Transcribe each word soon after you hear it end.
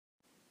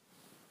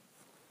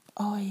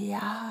Oh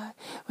yeah,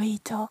 we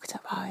talked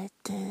about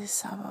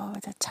some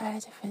of the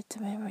childhood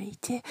memory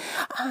too,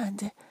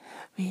 and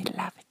we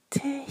love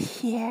to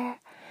hear.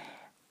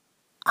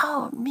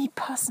 Oh, me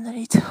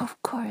personally, too,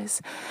 of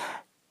course,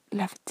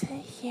 love to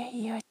hear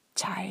your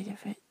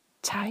childhood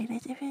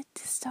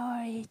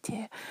story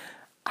too.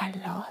 A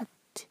lot.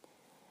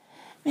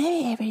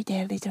 Maybe every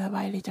day, little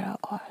by little,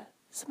 or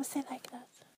something like that.